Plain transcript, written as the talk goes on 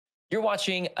You're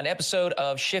watching an episode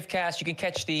of ShiftCast. You can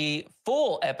catch the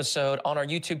full episode on our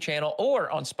YouTube channel or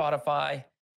on Spotify.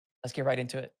 Let's get right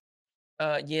into it.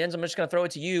 Jens, I'm just going to throw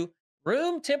it to you.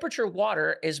 Room temperature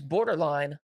water is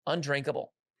borderline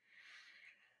undrinkable.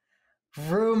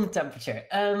 Room temperature.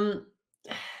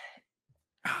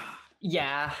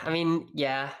 Yeah, I mean,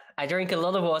 yeah. I drink a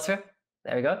lot of water.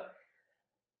 There we go.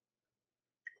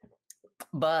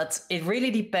 But it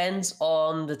really depends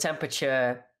on the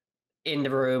temperature in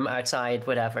the room, outside,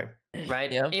 whatever,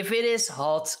 right? Yeah. If it is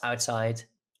hot outside,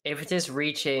 if it is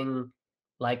reaching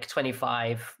like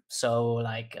 25, so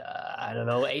like, I don't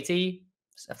know, 80,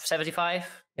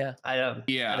 75? Yeah. I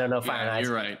don't know Fahrenheit.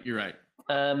 You're right.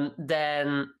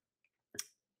 Then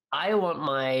I want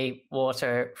my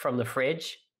water from the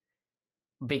fridge,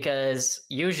 because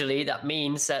usually that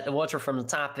means that the water from the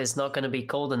tap is not going to be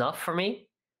cold enough for me,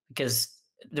 because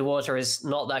the water is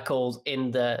not that cold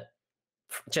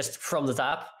just from the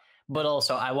tap. But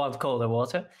also I want colder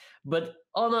water. But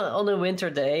on a winter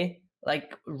day,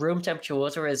 like, room temperature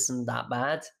water isn't that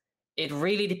bad. It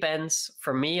really depends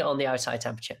for me on the outside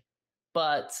temperature.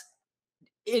 But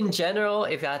in general,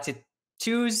 if I had to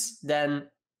choose, then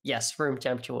yes, room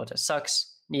temperature water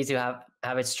sucks. Need to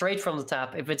have it straight from the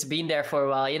tap. If it's been there for a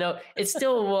while, it's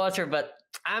still water, but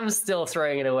I'm still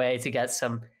throwing it away to get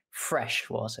some fresh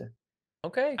water.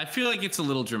 Okay. I feel like it's a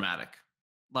little dramatic.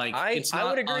 Like, it's not I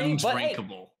would agree,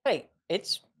 undrinkable. But hey,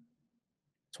 it's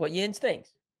what Jens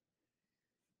thinks.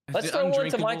 Let's throw one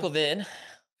to Michael then.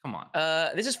 Come on.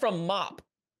 This is from Mop.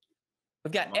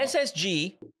 We've got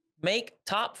SSG make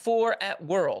top 4 at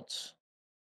Worlds.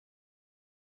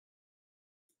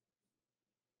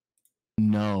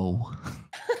 No.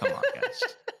 Come on, guys.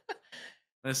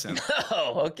 Listen.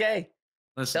 Oh, okay.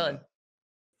 Listen.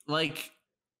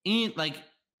 Done.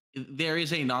 There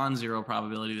is a non-zero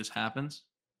probability this happens.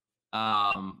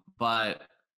 But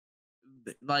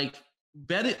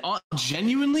bet it on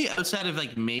genuinely, outside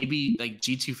of maybe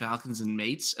G2 Falcons and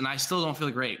mates, and I still don't feel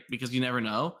great because you never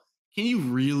know. Can you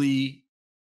really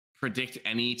predict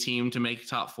any team to make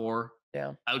top 4?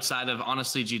 Yeah. Outside of,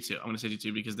 honestly, G2. I'm going to say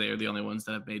G2 because they are the only ones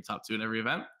that have made top 2 in every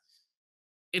event.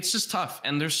 It's just tough,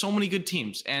 and there's so many good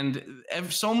teams, and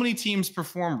so many teams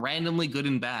perform randomly good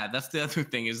and bad. That's the other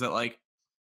thing, is that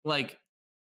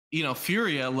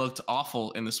Furia looked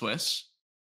awful in the Swiss,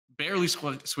 barely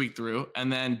squeaked through, and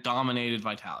then dominated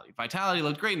Vitality. Vitality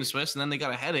looked great in the Swiss, and then they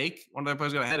got a headache. One of their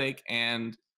players got a headache,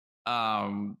 and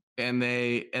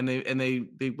they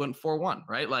went 4-1,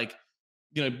 right?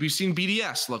 We've seen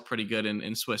BDS look pretty good in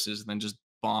Swisses and then just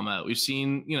bomb out. We've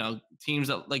seen, teams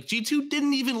that G2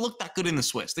 didn't even look that good in the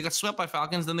Swiss. They got swept by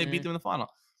Falcons, then they beat them in the final.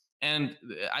 And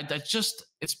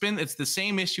it's the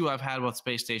same issue I've had with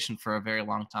Space Station for a very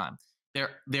long time.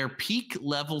 Their peak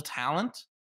level talent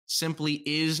simply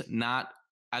is not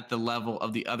at the level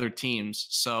of the other teams.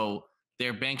 So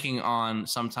they're banking on,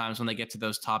 sometimes when they get to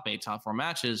those top 8, top 4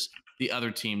 matches, the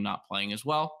other team not playing as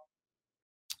well.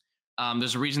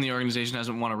 There's a reason the organization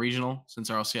hasn't won a regional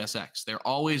since rlcsx. They're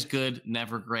always good,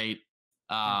 never great.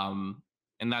 And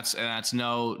that's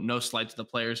no slight to the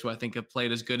players who I think have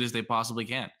played as good as they possibly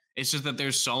can. It's just that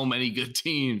there's so many good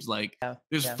teams.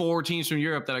 There's 4 teams from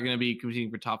Europe that are going to be competing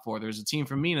for top 4. There's a team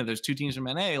from MENA. There's 2 teams from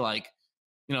NA.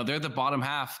 They're the bottom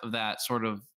half of that sort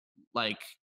of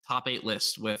top 8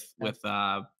 list with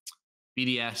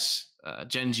BDS,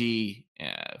 Gen.G.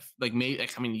 I don't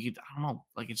know.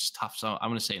 It's just tough. So I'm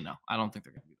going to say no. I don't think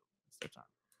they're going to be their time.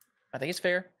 I think it's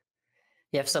fair.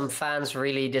 You have some fans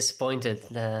really disappointed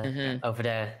over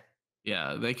there.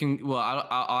 Yeah, they can. Well,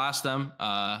 I'll ask them.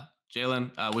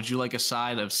 Jalen, would you like a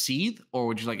side of Seethe or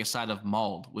would you like a side of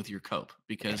Mauled with your cope?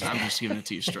 Because I'm just giving it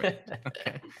to you straight.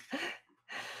 Okay.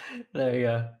 There you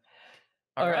go.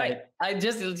 All right. I'll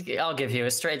give you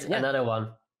another one.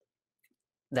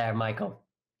 There, Michael.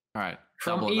 All right.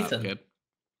 From Ethan. Good.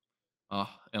 Oh,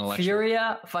 intellectual.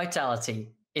 Furia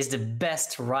Vitality is the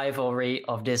best rivalry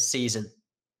of this season.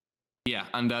 Yeah,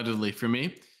 undoubtedly for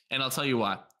me. And I'll tell you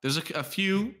why. There's a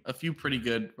few pretty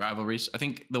good rivalries. I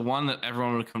think the one that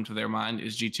everyone would come to their mind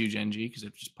is G2 Gen.G because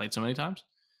they've just played so many times.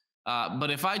 But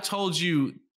if I told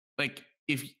you, I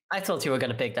thought you were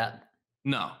going to pick that.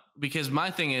 No, because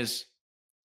my thing is,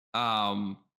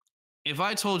 if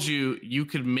I told you you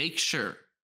could make sure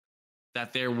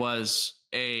that there was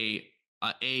a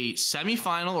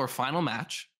semifinal or final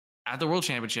match at the World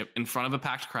Championship in front of a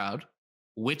packed crowd,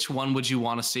 which one would you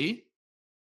want to see?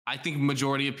 I think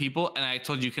majority of people, and I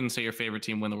told you couldn't say your favorite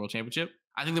team win the World Championship.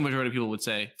 I think the majority of people would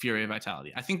say Furia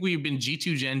Vitality. I think we've been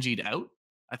G2 Gen.G'd out.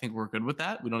 I think we're good with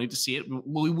that. We don't need to see it.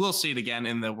 We will see it again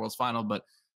in the World's Final, but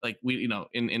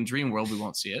in Dream World, we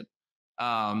won't see it.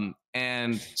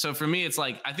 And so for me, it's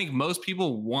like, I think most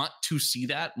people want to see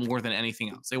that more than anything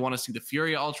else. They want to see the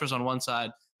Furia Ultras on one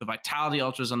side, the Vitality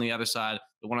Ultras on the other side.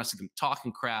 They want to see them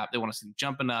talking crap. They want to see them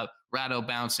jumping up, Rado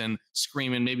bouncing,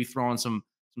 screaming, maybe throwing some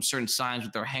certain signs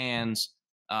with their hands.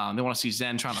 They want to see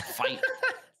Zen trying to fight,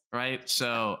 right?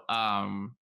 So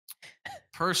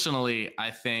personally,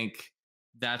 I think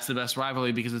that's the best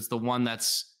rivalry because it's the one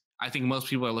that's, I think most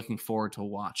people are looking forward to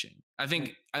watching. I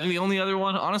think the only other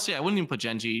one, honestly, I wouldn't even put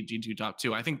Gen G, G2 top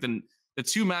 2. I think the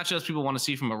two matchups people want to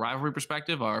see from a rivalry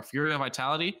perspective are Furia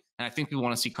Vitality, and I think people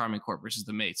want to see Karmine Corp versus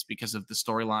the Mates because of the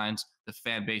storylines, the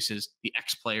fan bases, the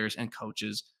ex-players and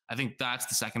coaches. I think that's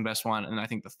the second best one, and I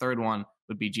think the third one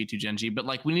would be G2 Gen G. But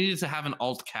like, we needed to have an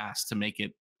alt cast to make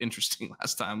it interesting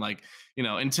last time. Like, you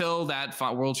know, until that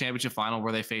World Championship final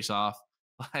where they face off,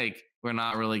 like, we're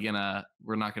not gonna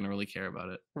really care about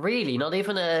it. Really, not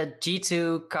even a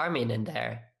G2 Karmine in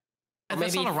there. And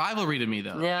that's not a rivalry to me,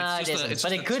 though. Yeah, it isn't.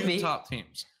 But it could be top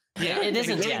teams. Yeah, it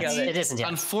isn't yet. It isn't yet.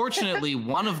 Unfortunately,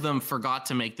 one of them forgot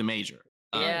to make the major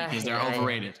because they're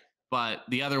overrated. But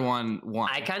the other one won.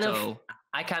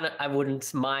 I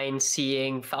wouldn't mind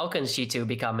seeing Falcons G2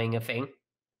 becoming a thing.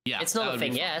 Yeah, it's not a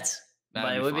thing yet.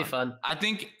 But it would be fun. I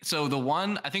think so.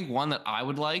 One that I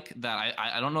would like that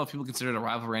I don't know if people consider it a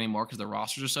rivalry anymore because the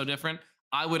rosters are so different.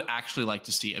 I would actually like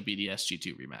to see a BDS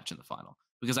G2 rematch in the final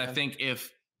because I think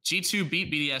if G2 beat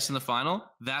BDS in the final,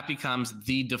 that becomes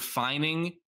the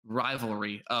defining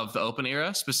rivalry of the Open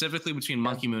era, specifically between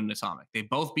Monkey Moon and Atomic. They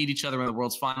both beat each other in the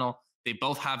World's final. They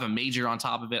both have a major on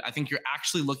top of it. I think you're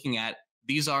actually looking at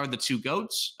these are the two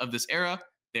GOATs of this era.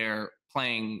 They're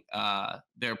playing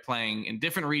in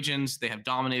different regions. They have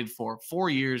dominated for 4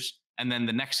 years, and then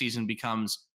the next season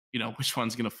becomes, you know, which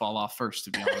one's going to fall off first,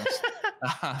 to be honest,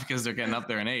 because they're getting up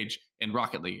there in age, in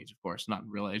Rocket League age, of course, not in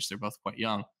real age. They're both quite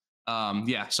young.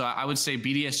 So I would say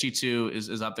BDS G2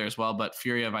 is up there as well, but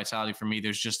Furia Vitality for me,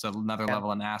 there's just another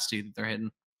level of nasty that they're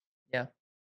hitting. Yeah.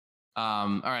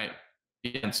 All right.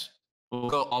 Yes. We'll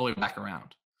go all the way back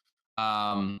around.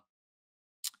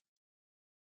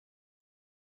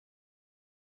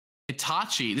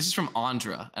 Itachi, this is from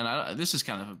Andra, and this is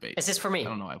kind of a bait. Is this for me? I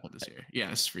don't know why I put this here. Yeah,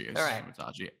 this is for you. All right.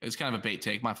 Itachi. It's kind of a bait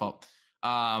take. My fault.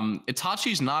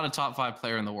 Itachi's not a top 5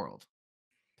 player in the world.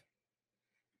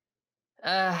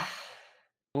 I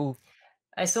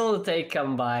saw the take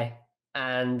come by,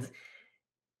 and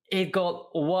it got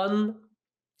 1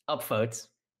 upvote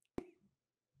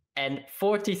and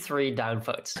 43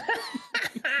 downvotes.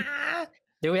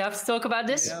 Do we have to talk about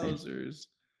this? Yowzers.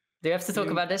 Do we have to talk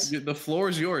about this? The floor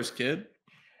is yours, kid.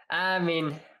 I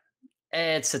mean,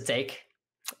 it's a take.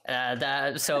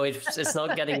 So it's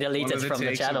not getting deleted from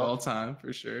the channel. All time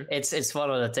for sure. It's one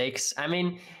of the takes. I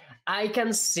mean, I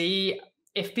can see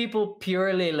if people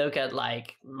purely look at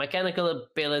like mechanical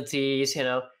abilities, you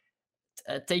know,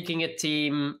 taking a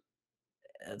team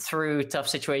through tough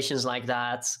situations like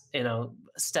that, you know,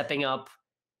 stepping up.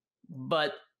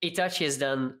 But Itachi has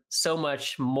done so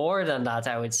much more than that,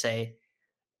 I would say,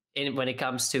 when it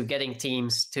comes to getting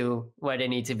teams to where they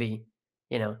need to be,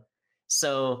 you know.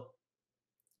 So,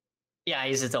 yeah,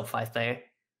 he's a top 5 player.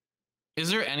 Is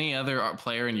there any other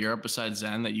player in Europe besides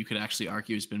Zen that you could actually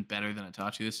argue has been better than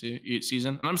Itachi this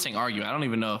season? And I'm saying argue. I don't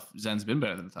even know if Zen's been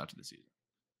better than Itachi this season.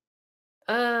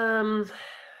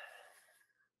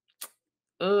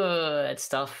 It's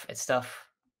tough. It's tough.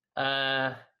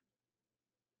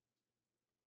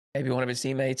 Maybe one of his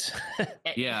teammates.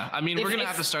 Yeah, I mean, we're gonna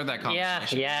have to start that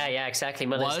conversation. Yeah, exactly.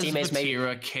 But was his teammates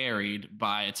Vatira carried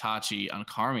by Itachi on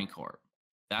Karmine Corp?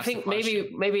 I think maybe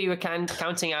we're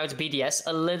counting out BDS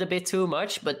a little bit too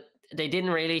much, but they didn't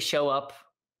really show up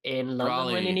in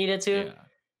London when they needed to. Yeah.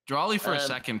 Drawley for a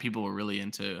second, people were really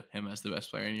into him as the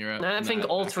best player in Europe. I think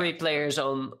all 3 players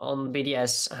on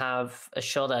BDS have a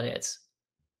shot at it,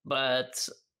 but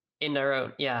in their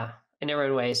own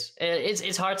ways.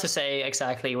 It's hard to say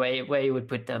exactly where you would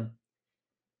put them.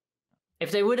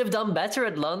 If they would have done better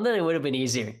at London, it would have been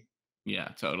easier. Yeah,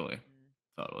 totally.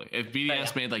 If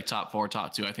BDS made like top 4,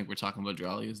 top 2, I think we're talking about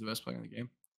Drawley as the best player in the game.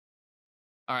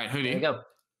 All right, Hoodie. There you go.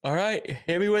 All right,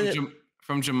 hit me with it.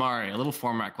 From Jamari, a little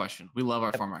format question. We love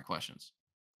our format questions.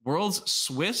 World's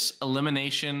Swiss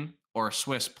elimination or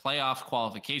Swiss playoff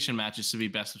qualification matches to be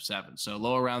best of 7. So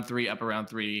lower round 3, upper round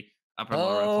 3, upper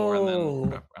lower round 4, and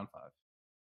then round 5.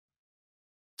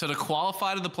 So to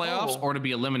qualify to the playoffs or to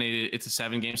be eliminated, it's a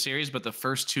 7-game series, but the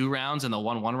first 2 rounds and the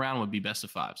 1-1 round would be best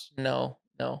of 5s. No.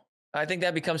 I think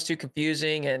that becomes too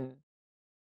confusing, and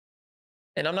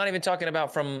I'm not even talking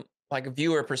about from like a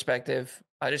viewer perspective.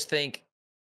 I just think,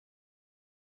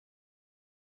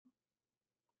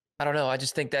 I don't know. I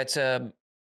just think that's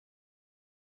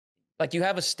like you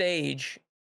have a stage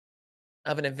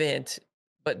of an event,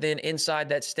 but then inside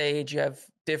that stage you have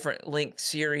different linked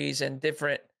series and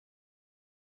different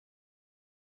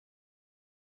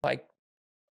like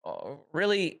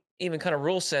really even kind of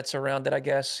rule sets around it, I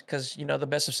guess, because the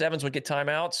best of sevens would get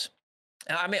timeouts.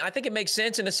 I mean, I think it makes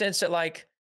sense in the sense that like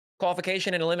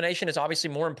qualification and elimination is obviously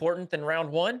more important than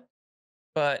round one,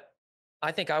 but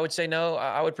I think I would say no.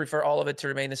 I would prefer all of it to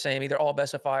remain the same, either all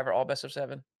best of 5 or all best of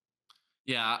 7.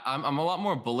 Yeah, I'm a lot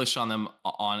more bullish on them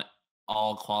on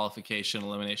all qualification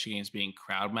elimination games being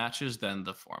crowd matches than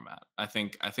the format. I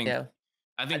think Yeah,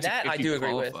 I think that if I you do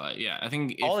agree with. qualify, yeah, I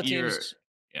think All the if you're teams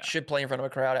yeah, should play in front of a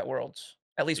crowd at Worlds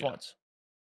at least Yeah. once.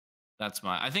 that's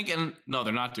my I think and no,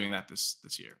 they're not doing that this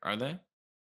year, are they?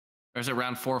 Or is it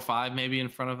round 4 or 5 maybe in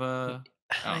front of a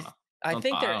I don't know. I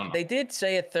think I don't know. they did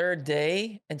say a third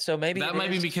day, and so maybe That it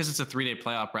might be is. because it's a 3-day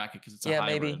playoff bracket because it's a Yeah,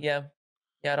 hybrid. maybe. Yeah,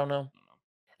 I don't know.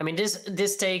 I mean,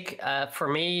 this take for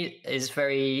me is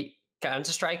very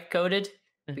Counter-Strike coded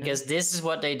Mhm. because this is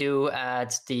what they do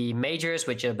at the majors,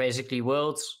 which are basically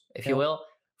worlds, if you Yeah. will,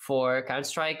 for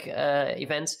Counter-Strike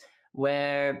events,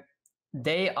 where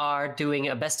they are doing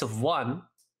a best of one,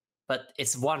 but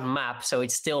it's one map, so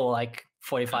it's still like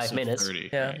 45 Best of minutes. 30,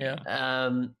 Yeah, right,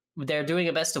 yeah. They're doing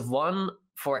a best of one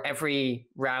for every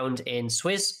round in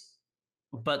Swiss,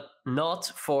 but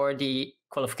not for the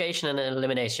qualification and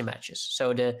elimination matches.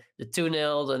 So the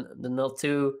 2-0, the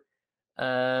 0-2,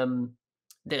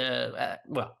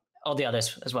 well, all the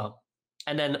others as well.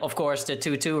 And then of course the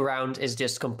 2-2 round is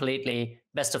just completely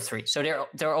best of 3. So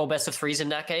they're all best of 3s in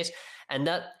that case. And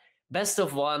that best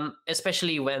of 1,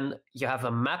 especially when you have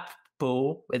a map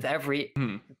pool with every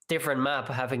different map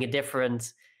having a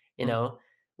different,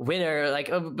 winner, like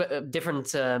a different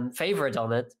favorite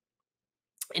on it.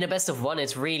 In a best of 1,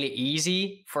 it's really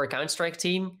easy for a Counter-Strike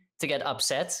team to get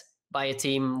upset by a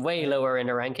team way lower in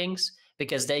the rankings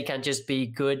because they can just be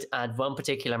good at one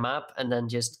particular map and then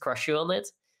just crush you on it.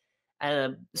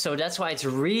 And so that's why it's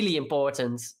really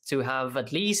important to have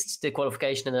at least the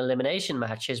qualification and elimination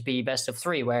matches be best of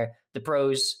 3, where the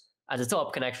pros at the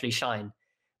top can actually shine.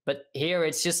 But here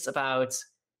it's just about,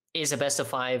 is a best of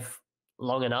 5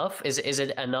 long enough? Is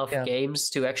it enough games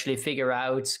to actually figure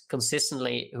out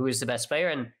consistently who is the best player?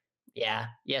 And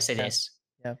yes, it is.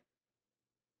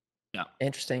 Yeah.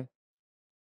 Interesting.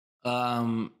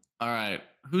 All right.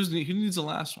 Who needs the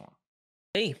last one?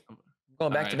 Me.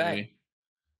 Going back to back.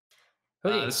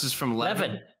 This is from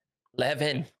Levin.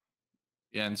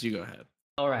 Yeah, and so you go ahead.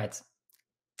 All right.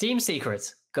 Team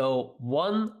Secret go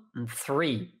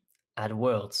 1-3 at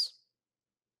Worlds.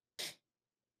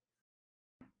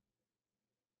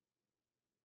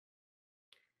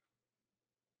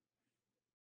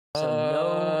 So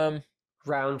no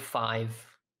round 5.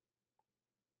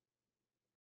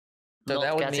 So not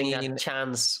that would getting mean that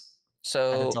chance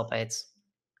so at the top 8.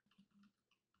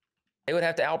 They would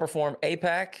have to outperform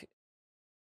APAC,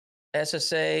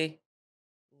 SSA,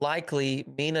 likely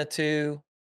MENA 2,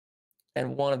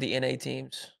 and one of the NA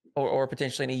teams, or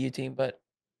potentially an EU team,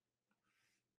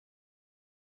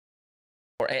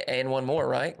 and one more,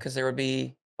 right? Because there would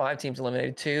be 5 teams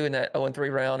eliminated, 2 in that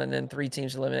 0-3 round, and then 3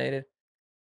 teams eliminated.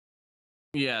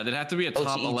 Yeah, there'd have to be a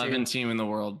top 11 team in the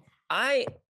world.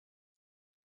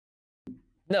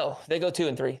 No, they go 2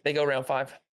 and 3. They go round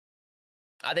 5.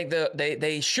 I think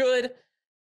they should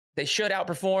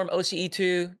outperform OCE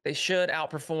 2. They should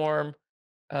outperform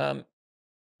APAC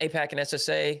and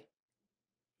SSA.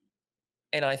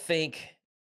 And I think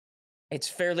it's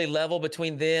fairly level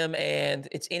between them, and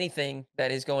it's anything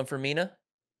that is going for MENA.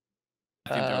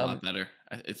 I think they're a lot better.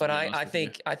 But I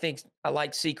think I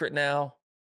like Secret now.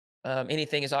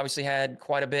 Anything has obviously had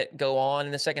quite a bit go on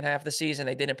in the second half of the season.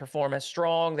 They didn't perform as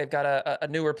strong. They've got a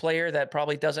newer player that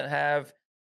probably doesn't have,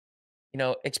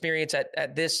 experience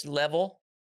at this level.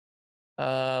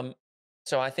 So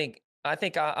I think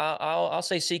I'll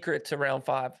say Secret to round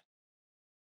 5.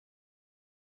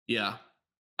 Yeah,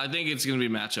 I think it's going to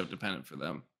be matchup dependent for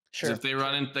them. Sure. If they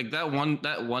run in like that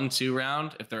 1-2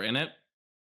 round, if they're in it,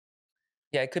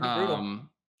 yeah, it could be brutal.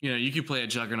 You could play a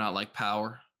juggernaut like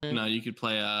Power. You could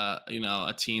play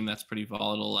a team that's pretty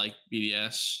volatile like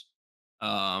BDS.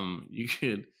 You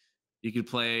could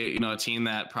play a team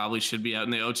that probably should be out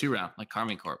in the 0-2 round like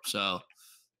Carmine Corp. So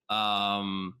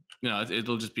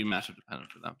it'll just be matchup dependent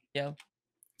for them.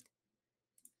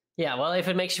 Yeah, well, if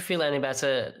it makes you feel any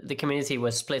better, the community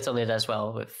was split on it as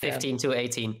well with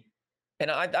 15-18. And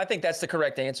I think that's the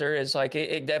correct answer. Is like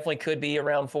it definitely could be a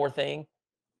round 4 thing.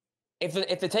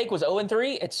 If the take was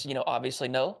 0-3, it's obviously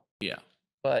no. Yeah.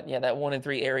 But yeah, that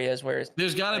 1-3 area is where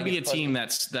there's got to be a team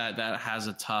that has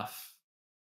a tough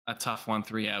a tough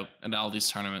 1-3 out in all these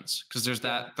tournaments because there's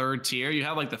that third tier. You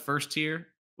have like the first tier,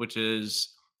 which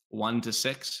is 1 to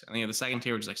 6, and then you have the second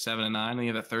tier, which is like 7 to 9, and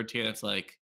you have the third tier that's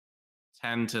like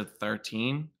 10 to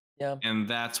 13. Yeah. And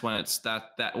that's when it's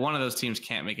that one of those teams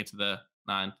can't make it to the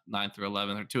 9 through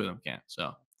 11, or 2 of them can't.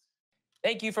 So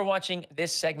thank you for watching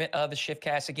this segment of the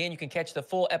ShiftCast. Again, you can catch the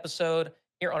full episode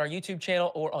here on our YouTube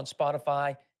channel or on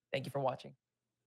Spotify. Thank you for watching.